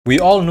We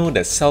all know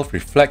that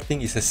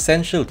self-reflecting is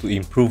essential to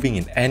improving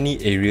in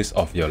any areas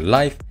of your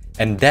life,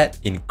 and that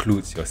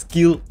includes your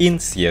skill in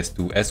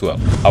CS2 as well.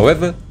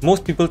 However,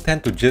 most people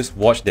tend to just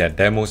watch their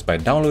demos by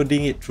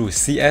downloading it through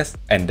CS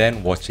and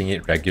then watching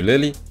it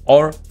regularly,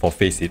 or for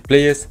Face It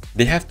players,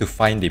 they have to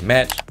find the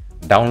match,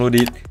 download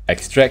it,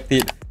 extract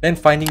it, then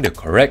finding the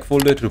correct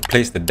folder to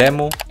place the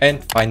demo,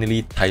 and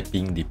finally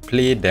typing the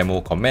play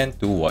demo command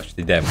to watch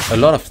the demo. A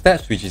lot of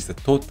steps, which is a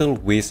total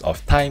waste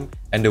of time,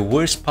 and the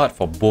worst part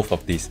for both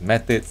of these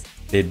methods,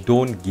 they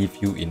don't give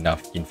you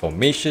enough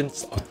information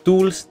or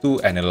tools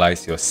to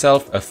analyze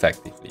yourself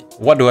effectively.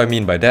 What do I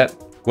mean by that?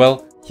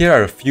 Well, here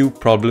are a few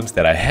problems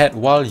that I had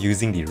while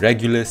using the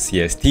regular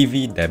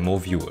CSTV demo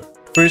viewer.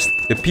 First,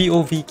 the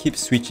POV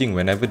keeps switching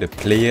whenever the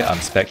player I'm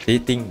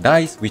spectating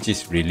dies, which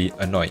is really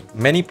annoying.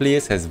 Many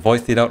players has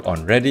voiced it out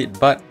on Reddit,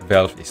 but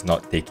Valve is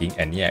not taking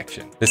any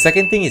action. The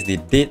second thing is the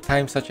date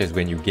time, such as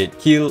when you get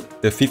killed,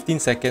 the 15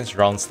 seconds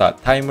round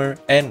start timer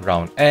and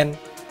round end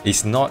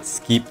is not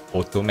skipped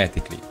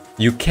automatically.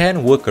 You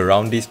can work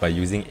around this by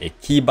using a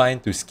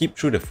keybind to skip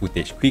through the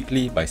footage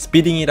quickly by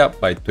speeding it up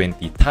by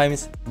 20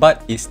 times,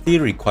 but it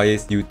still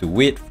requires you to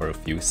wait for a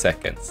few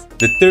seconds.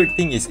 The third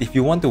thing is, if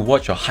you want to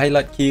watch your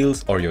highlight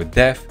kills or your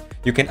death,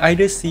 you can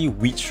either see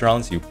which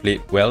rounds you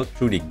played well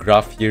through the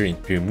graph here in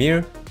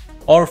Premiere,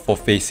 or for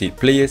Face It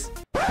players,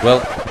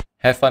 well,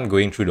 have fun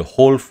going through the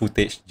whole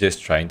footage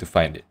just trying to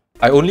find it.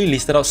 I only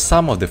listed out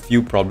some of the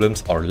few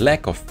problems or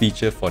lack of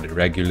feature for the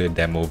regular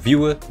demo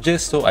viewer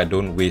just so I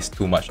don't waste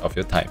too much of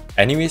your time.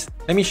 Anyways,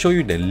 let me show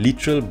you the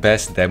literal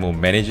best demo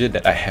manager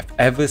that I have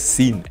ever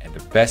seen, and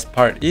the best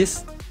part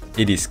is,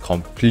 it is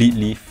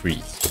completely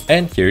free.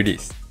 And here it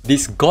is.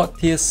 This God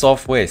tier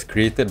software is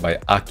created by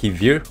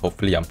Archivier,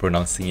 hopefully I'm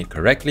pronouncing it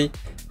correctly,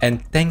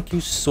 and thank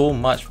you so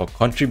much for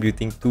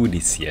contributing to the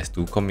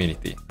CS2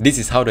 community. This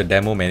is how the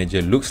demo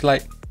manager looks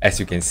like. As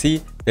you can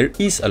see, there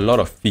is a lot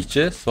of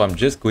features, so I'm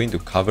just going to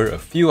cover a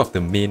few of the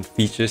main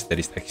features that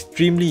is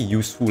extremely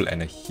useful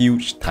and a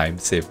huge time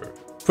saver.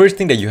 First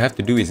thing that you have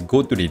to do is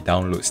go to the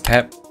Downloads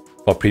tab.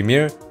 For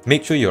Premiere,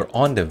 make sure you're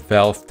on the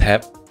Valve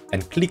tab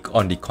and click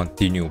on the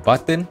Continue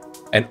button,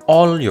 and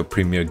all your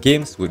Premiere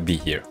games would be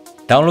here.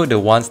 Download the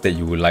ones that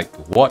you would like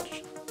to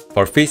watch.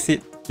 For Face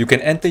It, you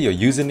can enter your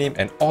username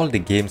and all the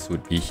games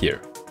would be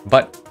here.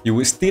 But you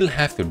will still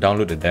have to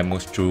download the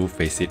demos through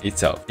Face It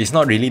itself. It's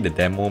not really the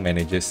demo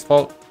manager's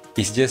fault,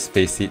 it's just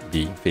Face It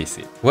being Face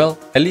It. Well,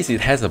 at least it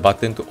has a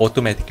button to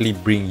automatically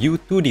bring you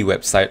to the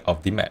website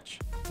of the match.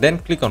 Then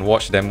click on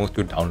Watch Demo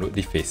to download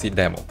the Face It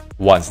demo.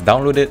 Once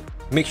downloaded,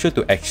 make sure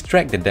to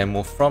extract the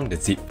demo from the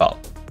zip file.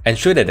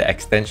 Ensure that the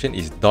extension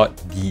is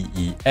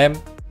 .dem.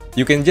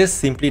 You can just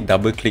simply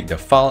double click the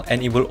file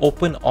and it will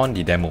open on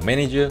the demo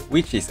manager,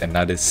 which is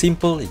another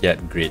simple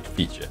yet great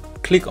feature.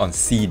 Click on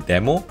See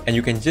Demo and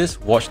you can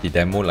just watch the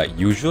demo like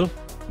usual,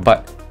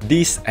 but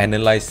this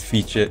Analyze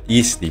feature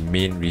is the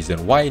main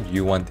reason why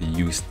you want to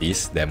use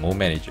this demo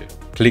manager.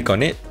 Click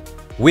on it,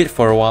 wait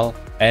for a while,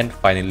 and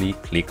finally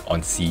click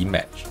on See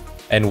Match.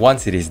 And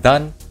once it is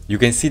done, you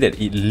can see that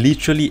it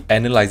literally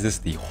analyzes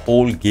the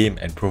whole game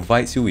and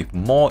provides you with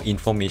more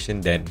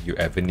information than you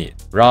ever need.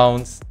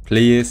 Rounds,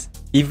 players,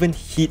 even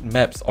heat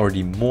maps or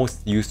the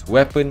most used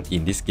weapon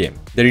in this game.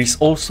 There is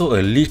also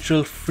a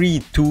literal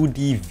free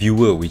 2D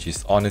viewer, which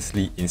is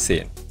honestly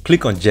insane.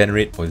 Click on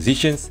Generate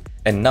Positions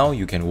and now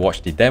you can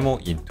watch the demo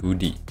in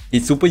 2D.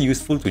 It's super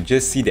useful to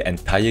just see the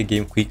entire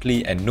game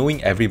quickly and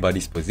knowing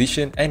everybody's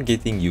position and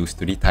getting used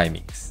to the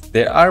timings.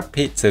 There are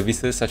paid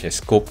services such as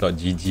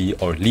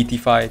Scope.gg or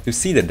Litify to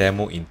see the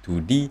demo in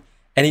 2D,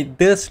 and it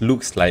does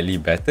look slightly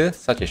better,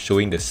 such as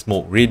showing the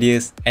smoke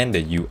radius and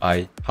the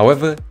UI.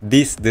 However,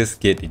 this does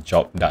get the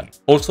job done.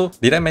 Also,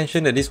 did I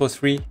mention that this was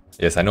free?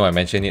 Yes, I know I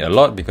mention it a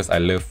lot because I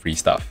love free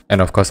stuff. And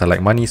of course, I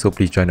like money, so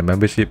please join the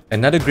membership.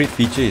 Another great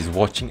feature is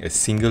watching a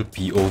single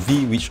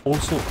POV, which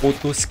also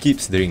auto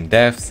skips during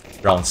deaths,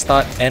 round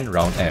start and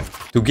round end.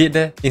 To get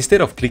there, instead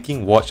of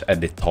clicking watch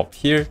at the top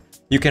here,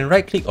 you can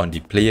right click on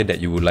the player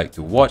that you would like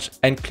to watch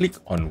and click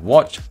on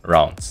Watch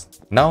Rounds.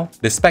 Now,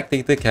 the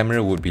spectator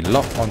camera would be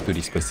locked onto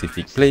the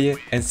specific player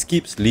and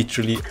skips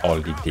literally all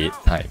the dead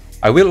time.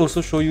 I will also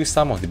show you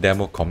some of the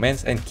demo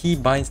comments and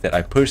keybinds that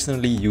I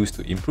personally use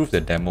to improve the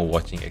demo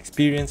watching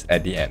experience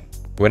at the end.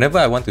 Whenever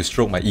I want to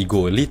stroke my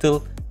ego a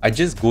little, I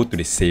just go to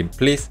the same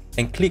place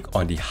and click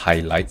on the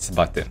highlights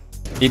button.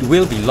 It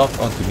will be locked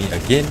onto me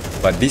again,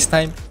 but this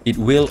time it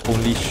will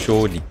only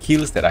show the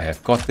kills that I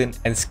have gotten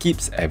and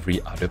skips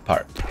every other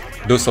part.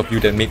 Those of you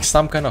that make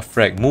some kind of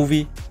frag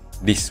movie,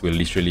 this will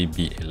literally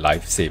be a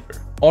lifesaver.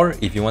 Or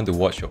if you want to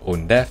watch your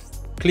own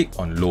death, click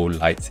on low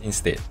lights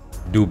instead.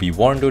 Do be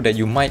warned though that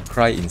you might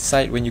cry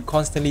inside when you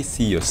constantly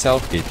see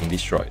yourself getting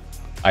destroyed.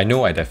 I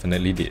know I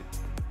definitely did.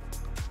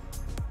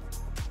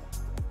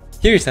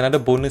 Here is another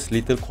bonus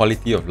little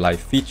quality of life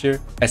feature.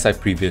 As I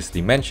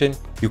previously mentioned,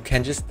 you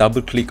can just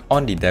double click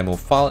on the demo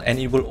file and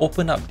it will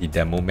open up the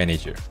demo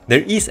manager. There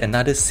is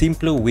another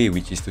simpler way,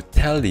 which is to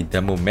tell the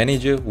demo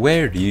manager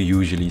where do you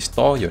usually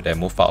store your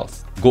demo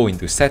files. Go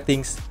into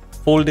settings,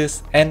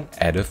 folders and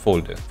add a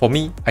folder. For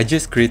me, I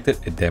just created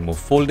a demo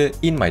folder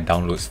in my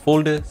downloads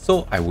folder,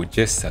 so I would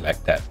just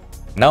select that.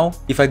 Now,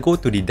 if I go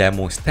to the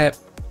demos tab,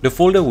 the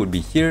folder would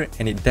be here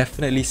and it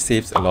definitely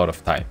saves a lot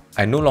of time.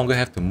 I no longer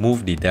have to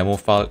move the demo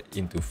file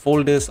into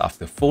folders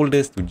after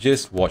folders to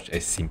just watch a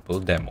simple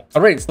demo.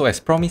 Alright, so as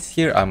promised,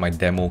 here are my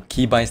demo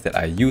keybinds that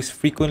I use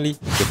frequently.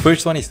 The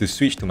first one is to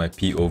switch to my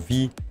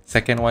POV,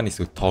 second one is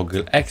to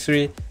toggle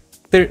X-ray,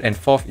 third and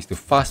fourth is to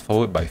fast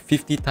forward by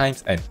 50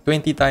 times and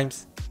 20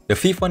 times. The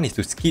fifth one is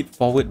to skip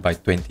forward by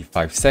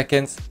 25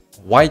 seconds.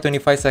 Why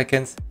 25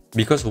 seconds?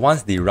 Because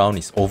once the round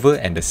is over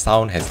and the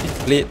sound has been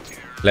played,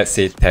 let's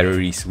say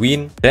terrorists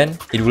win, then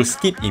it will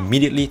skip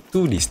immediately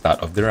to the start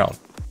of the round.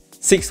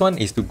 Sixth one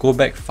is to go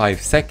back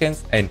 5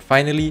 seconds and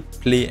finally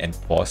play and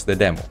pause the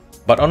demo.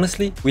 But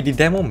honestly, with the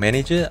demo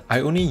manager, I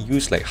only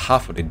use like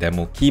half of the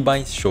demo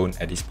keybinds shown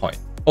at this point.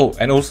 Oh,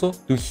 and also,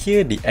 to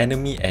hear the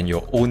enemy and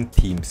your own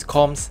team's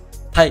comms,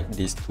 type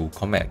these two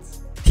commands.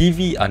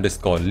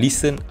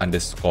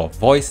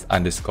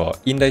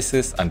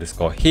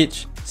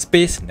 TV_voice_indices_h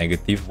space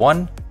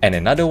 -1 and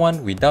another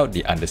one without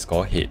the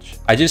 _h.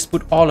 I just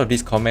put all of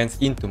these commands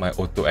into my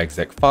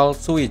auto-exec file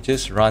so it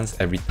just runs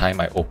every time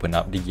I open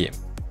up the game.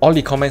 All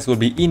the comments will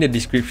be in the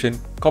description,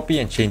 copy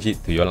and change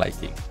it to your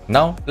liking.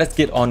 Now, let's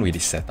get on with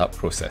the setup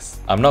process.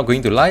 I'm not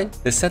going to lie,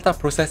 the setup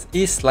process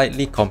is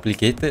slightly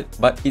complicated,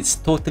 but it's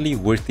totally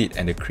worth it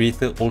and the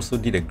creator also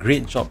did a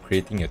great job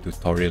creating a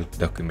tutorial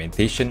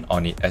documentation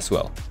on it as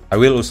well. I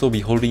will also be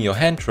holding your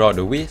hand throughout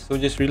the way, so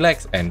just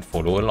relax and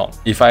follow along.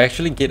 If I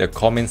actually get a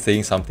comment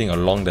saying something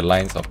along the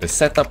lines of the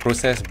setup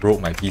process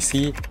broke my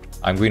PC,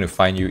 I'm going to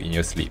find you in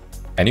your sleep.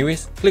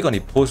 Anyways, click on the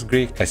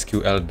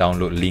PostgreSQL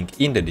download link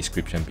in the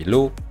description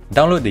below.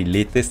 Download the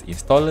latest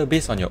installer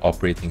based on your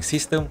operating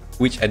system,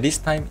 which at this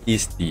time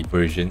is the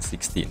version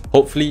 16.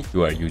 Hopefully,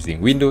 you are using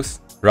Windows.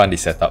 Run the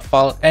setup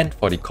file, and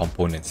for the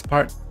components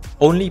part,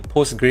 only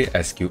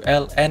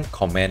PostgreSQL and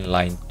command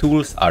line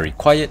tools are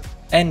required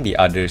and the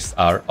others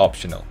are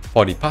optional.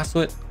 For the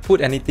password,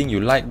 put anything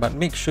you like but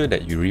make sure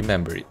that you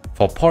remember it.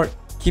 For port,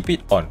 keep it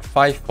on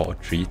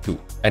 5432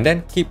 and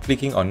then keep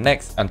clicking on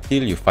next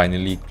until you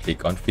finally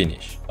click on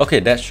finish. Okay,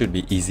 that should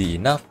be easy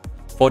enough.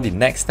 For the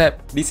next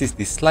step, this is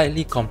the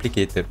slightly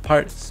complicated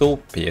part, so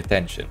pay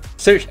attention.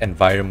 Search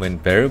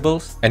environment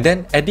variables and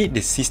then edit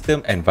the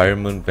system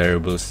environment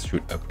variables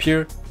should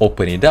appear.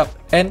 Open it up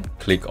and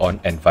click on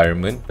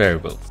environment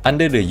variables.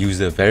 Under the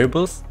user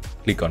variables,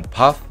 click on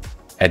path,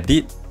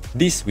 edit.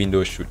 This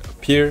window should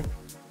appear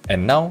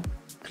and now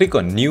click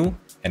on new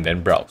and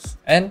then browse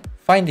and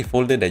find the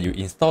folder that you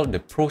installed the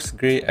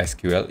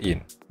PostgreSQL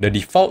in. The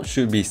default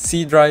should be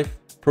C drive,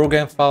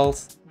 program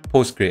files,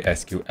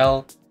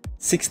 PostgreSQL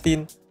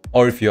 16,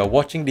 or if you are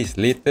watching this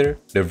later,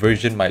 the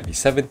version might be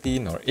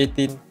 17 or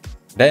 18,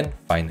 then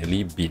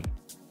finally bin.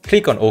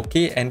 Click on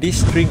OK and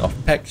this string of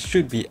text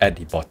should be at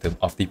the bottom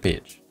of the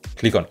page.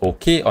 Click on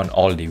OK on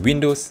all the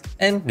windows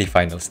and the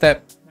final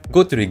step,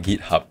 go to the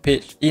GitHub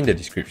page in the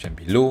description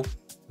below,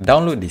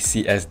 download the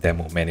CS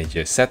Demo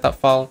Manager setup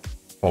file.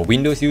 For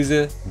Windows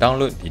user,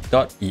 download the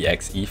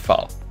 .exe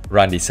file.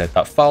 Run the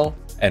setup file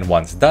and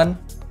once done,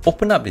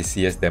 open up the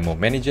CS Demo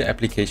Manager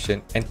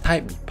application and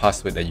type the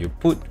password that you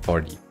put for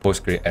the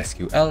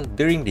PostgreSQL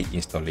during the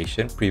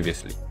installation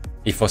previously.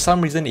 If for some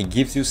reason it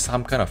gives you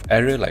some kind of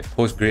error like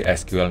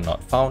PostgreSQL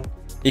not found,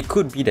 it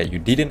could be that you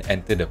didn't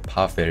enter the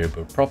path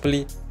variable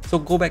properly, so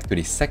go back to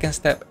the second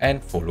step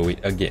and follow it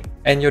again.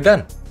 And you're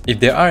done!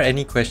 If there are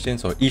any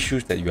questions or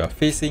issues that you are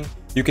facing,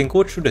 you can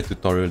go through the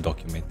tutorial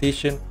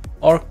documentation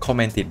or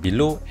comment it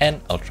below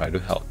and I'll try to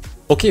help.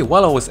 Okay,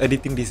 while I was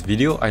editing this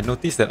video, I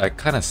noticed that I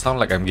kind of sound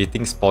like I'm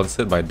getting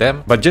sponsored by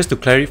them, but just to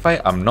clarify,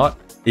 I'm not.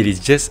 It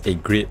is just a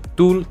great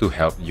tool to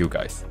help you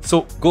guys.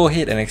 So go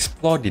ahead and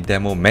explore the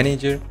demo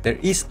manager. There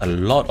is a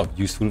lot of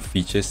useful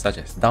features such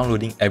as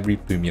downloading every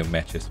premium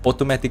matches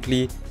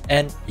automatically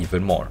and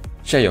even more.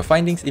 Share your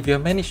findings if you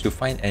have managed to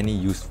find any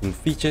useful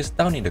features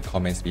down in the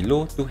comments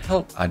below to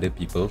help other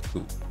people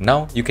too.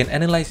 Now you can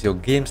analyze your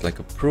games like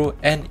a pro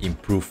and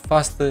improve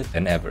faster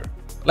than ever.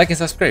 Like and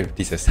subscribe if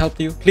this has helped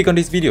you. Click on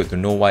this video to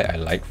know why I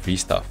like free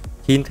stuff.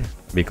 Hint,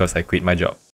 because I quit my job.